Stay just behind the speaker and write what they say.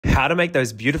How to make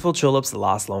those beautiful tulips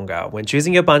last longer. When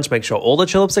choosing your bunch, make sure all the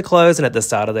tulips are closed and at the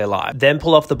start of their life. Then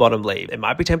pull off the bottom leaf. It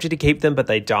might be tempting to keep them, but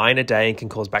they die in a day and can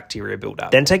cause bacteria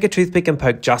buildup. Then take a toothpick and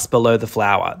poke just below the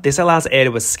flower. This allows air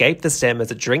to escape the stem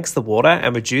as it drinks the water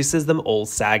and reduces them all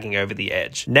sagging over the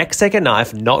edge. Next, take a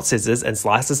knife, not scissors, and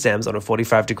slice the stems on a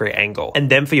 45-degree angle. And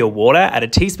then for your water, add a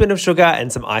teaspoon of sugar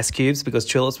and some ice cubes because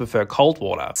tulips prefer cold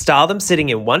water. Style them sitting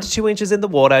in 1 to 2 inches in the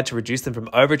water to reduce them from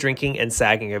over drinking and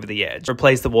sagging over the edge.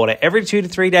 Replace the water every 2 to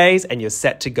 3 days and you're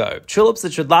set to go. Tulips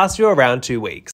that should last you around 2 weeks.